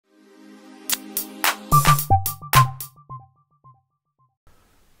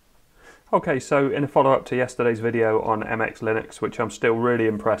Okay, so in a follow-up to yesterday's video on MX Linux, which I'm still really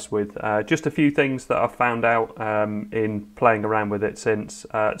impressed with, just a few things that I've found out in playing around with it since.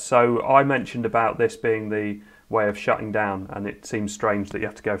 So I mentioned about this being the way of shutting down, and it seems strange that you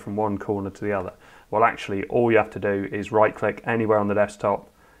have to go from one corner to the other. Well, actually, all you have to do is right-click anywhere on the desktop,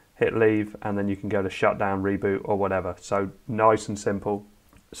 hit leave, and then you can go to shutdown, reboot, or whatever. So nice and simple.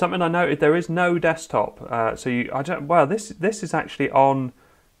 Something I noted, there is no desktop. This is actually on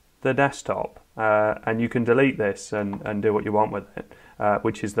the desktop, and you can delete this and do what you want with it,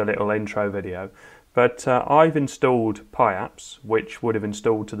 which is the little intro video. But I've installed PiApps, which would have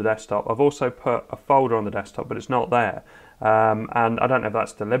installed to the desktop. I've also put a folder on the desktop, but it's not there. And I don't know if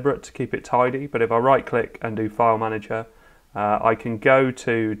that's deliberate to keep it tidy, but if I right click and do File Manager, I can go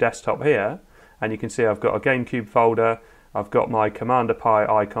to desktop here, and you can see I've got a GameCube folder, I've got my Commander Pi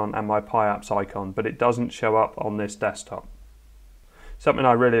icon and my PiApps icon, but it doesn't show up on this desktop. Something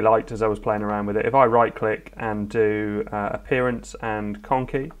I really liked as I was playing around with it, if I right click and do Appearance and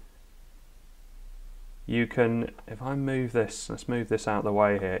Conky, you can, if I move this, let's move this out of the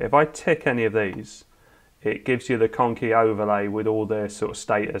way here, if I tick any of these, it gives you the Conky overlay with all the sort of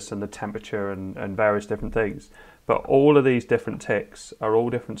status and the temperature and various different things. But all of these different ticks are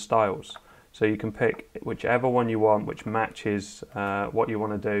all different styles. So you can pick whichever one you want, which matches what you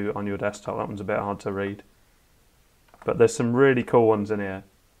want to do on your desktop. That one's a bit hard to read. But there's some really cool ones in here.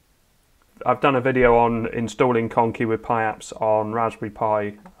 I've done a video on installing Conky with PiApps on Raspberry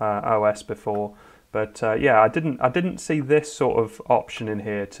Pi OS before. But yeah, I didn't see this sort of option in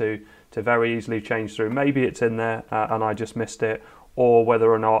here to very easily change through. Maybe it's in there and I just missed it, or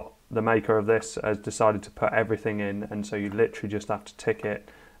whether or not the maker of this has decided to put everything in, and so you literally just have to tick it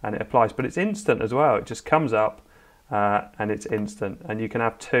and it applies. But it's instant as well. It just comes up and it's instant, and you can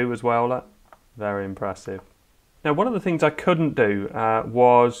have two as well. Very impressive. Now, one of the things I couldn't do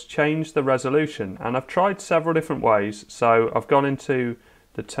was change the resolution, and I've tried several different ways. So I've gone into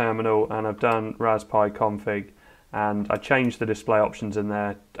the terminal and I've done raspi config, and I changed the display options in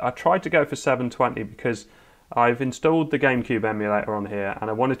there. I tried to go for 720 because I've installed the GameCube emulator on here and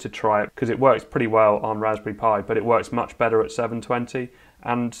I wanted to try it because it works pretty well on Raspberry Pi, but it works much better at 720.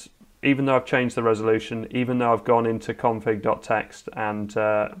 And even though I've changed the resolution, even though I've gone into config.txt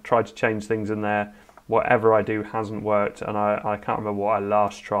and tried to change things in there, whatever I do hasn't worked, and I can't remember what I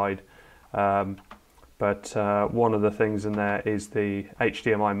last tried. But one of the things in there is the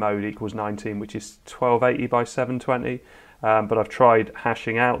HDMI mode equals 19, which is 1280 by 720. But I've tried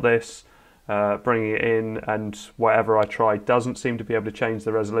hashing out this, bringing it in, and whatever I try doesn't seem to be able to change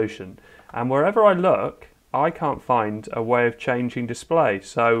the resolution. And wherever I look, I can't find a way of changing display.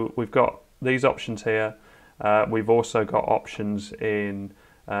 So we've got these options here. We've also got options in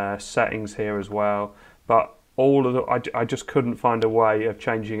settings here as well. But all of the, I just couldn't find a way of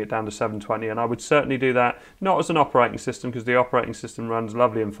changing it down to 720, and I would certainly do that, not as an operating system, because the operating system runs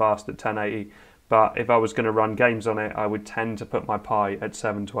lovely and fast at 1080, but if I was going to run games on it, I would tend to put my Pi at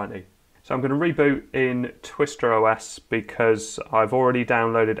 720. So I'm going to reboot in Twister OS because I've already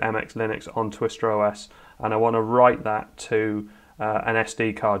downloaded MX Linux on Twister OS, and I want to write that to an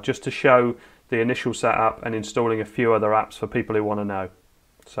SD card just to show the initial setup and installing a few other apps for people who want to know.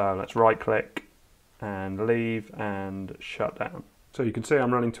 So let's right click and leave and shut down. So you can see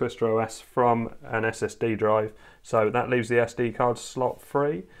I'm running Twister OS from an SSD drive, so that leaves the SD card slot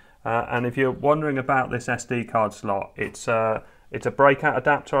free. And if you're wondering about this SD card slot, it's a breakout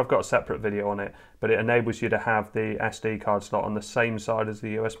adapter. I've got a separate video on it, but it enables you to have the SD card slot on the same side as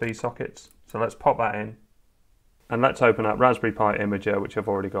the USB sockets. So let's pop that in, and let's open up Raspberry Pi Imager, which I've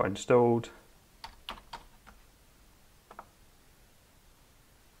already got installed.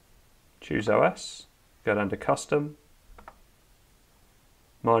 Choose OS, go down to Custom.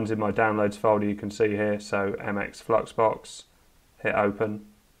 Mine's in my Downloads folder, you can see here, so MX Fluxbox, hit Open,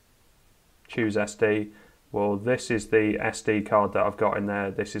 choose SD. Well, this is the SD card that I've got in there.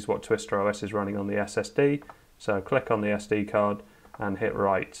 This is what Twister OS is running on the SSD. So click on the SD card and hit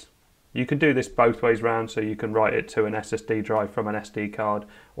Write. You can do this both ways round, so you can write it to an SSD drive from an SD card,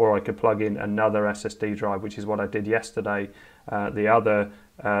 or I could plug in another SSD drive, which is what I did yesterday. The other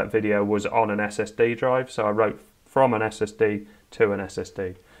video was on an SSD drive, so I wrote from an SSD to an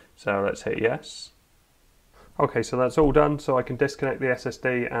SSD. So let's hit yes. Okay, so that's all done, so I can disconnect the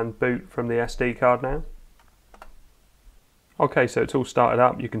SSD and boot from the SD card now. Okay, so it's all started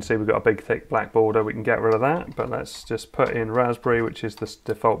up. You can see we've got a big thick black border. We can get rid of that, but let's just put in Raspberry, which is the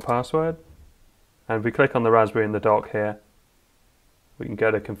default password. And if we click on the Raspberry in the dock here, we can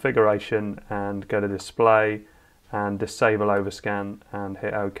go to configuration and go to display and disable overscan and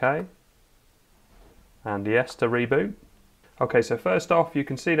hit OK. And yes to reboot. Okay, so first off, you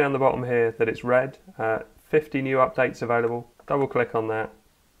can see down the bottom here that it's red, 50 new updates available. Double click on that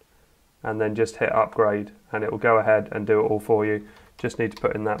and then just hit upgrade and it will go ahead and do it all for you. Just need to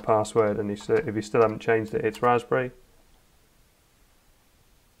put in that password, and if you still haven't changed it, it's Raspberry.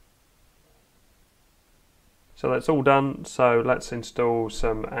 So that's all done, so let's install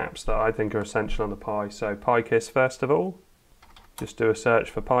some apps that I think are essential on the Pi. So PiKiss first of all, just do a search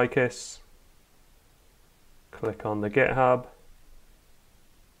for PiKiss, click on the GitHub,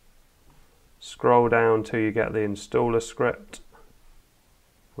 scroll down till you get the installer script,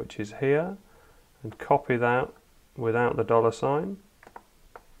 which is here, and copy that without the $sign.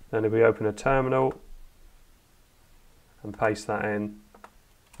 Then if we open a terminal and paste that in,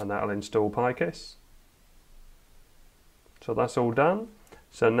 and that'll install PiKiss. So that's all done.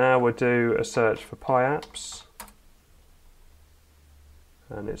 So now we'll do a search for Pi apps,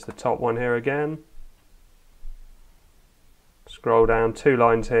 and it's the top one here again. Scroll down 2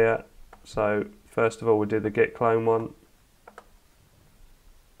 lines here. So first of all we'll do the git clone one.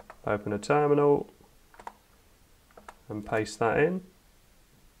 Open a terminal and paste that in.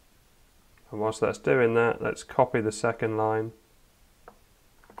 And whilst that's doing that, let's copy the second line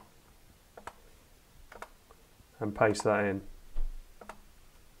and paste that in.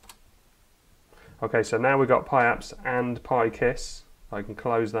 Okay, so now we've got Pi apps and PiKiss. I can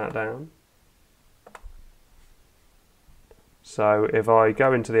close that down. So if I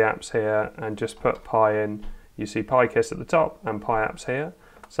go into the apps here and just put Pi in, you see PiKiss at the top and Pi apps here.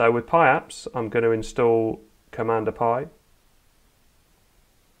 So with Pi apps, I'm going to install Commander Pi.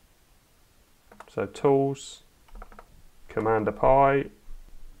 So Tools, Commander Pi,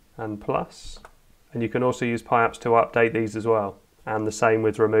 and Plus. And you can also use Pi apps to update these as well. And the same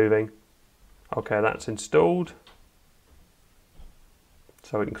with removing. Okay, that's installed.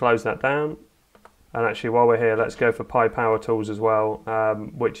 So we can close that down. And actually while we're here, let's go for Pi Power Tools as well,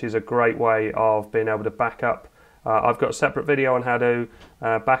 which is a great way of being able to back up. I've got a separate video on how to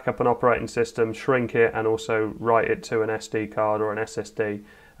back up an operating system, shrink it, and also write it to an SD card or an SSD.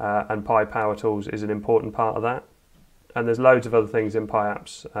 And Pi Power Tools is an important part of that. And there's loads of other things in Pi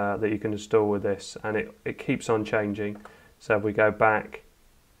apps that you can install with this, and it keeps on changing. So if we go back,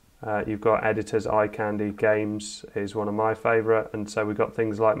 you've got editors, iCandy, games is one of my favourite, and so we've got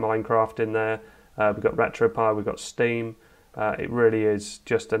things like Minecraft in there, we've got RetroPie, we've got Steam. It really is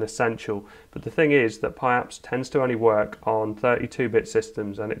just an essential. But the thing is that Pi apps tends to only work on 32-bit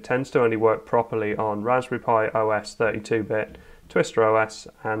systems, and it tends to only work properly on Raspberry Pi OS 32-bit, Twister OS,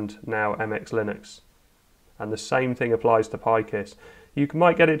 and now MX Linux. And the same thing applies to PiKiss. You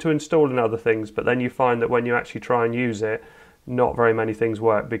might get it to install in other things, but then you find that when you actually try and use it, not very many things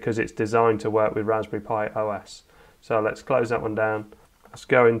work because it's designed to work with Raspberry Pi OS. So let's close that one down. Let's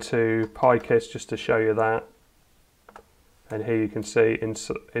go into PiKiss just to show you that. And here you can see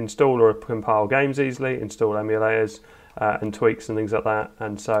install or compile games easily, install emulators and tweaks and things like that.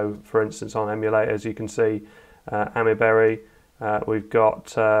 And so, for instance, on emulators, you can see Amiberry, we've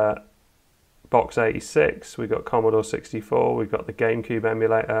got Box 86, we've got Commodore 64, we've got the GameCube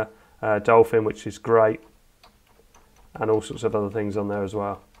emulator, Dolphin, which is great, and all sorts of other things on there as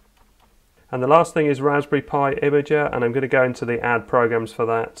well. And the last thing is Raspberry Pi Imager, and I'm going to go into the add programs for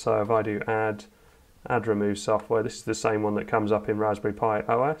that. So if I do add remove software, this is the same one that comes up in Raspberry Pi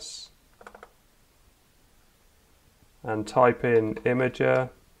OS. And type in Imager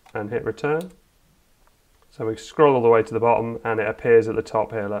and hit return. So we scroll all the way to the bottom and it appears at the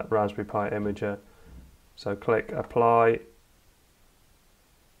top here, like Raspberry Pi Imager. So click apply,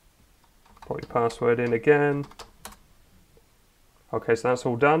 put your password in again. Okay, so that's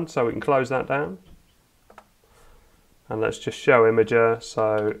all done, so we can close that down. And let's just show Imager.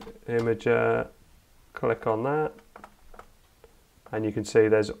 So Imager, click on that. And you can see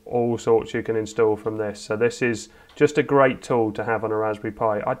there's all sorts you can install from this. So this is just a great tool to have on a Raspberry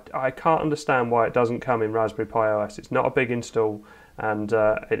Pi. I can't understand why it doesn't come in Raspberry Pi OS. It's not a big install, and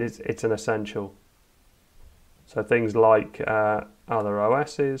it's an essential. So things like other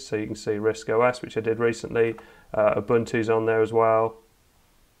OSs, so you can see Risk OS, which I did recently. Ubuntu's on there as well.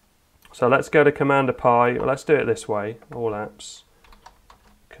 So let's go to Commander Pi. Well, let's do it this way, all apps,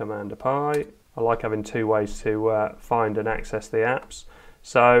 Commander Pi. I like having 2 ways to find and access the apps.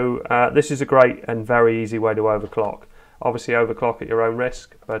 So this is a great and very easy way to overclock. Obviously overclock at your own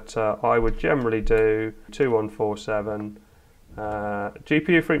risk, but I would generally do 2147.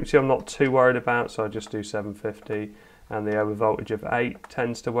 GPU frequency I'm not too worried about, so I just do 750. And the overvoltage of 8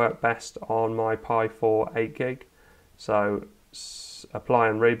 tends to work best on my Pi 4 8 gig. So apply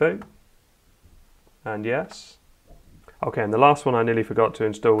and reboot. And yes. Okay, and the last one I nearly forgot to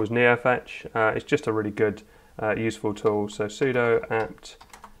install was NeoFetch. It's just a really good useful tool. So sudo apt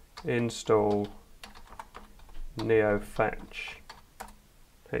install neofetch,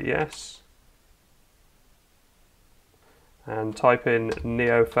 hit yes, and type in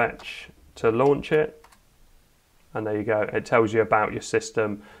neofetch to launch it, and there you go. It tells you about your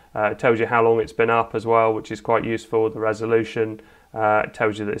system. It tells you how long it's been up as well, which is quite useful. The resolution, it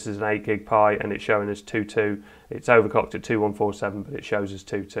tells you that this is an 8 gig Pi and it's showing as 2.2. It's overclocked at 2147, but it shows as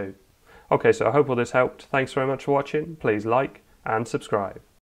 2.2. Okay, so I hope all this helped. Thanks very much for watching. Please like and subscribe.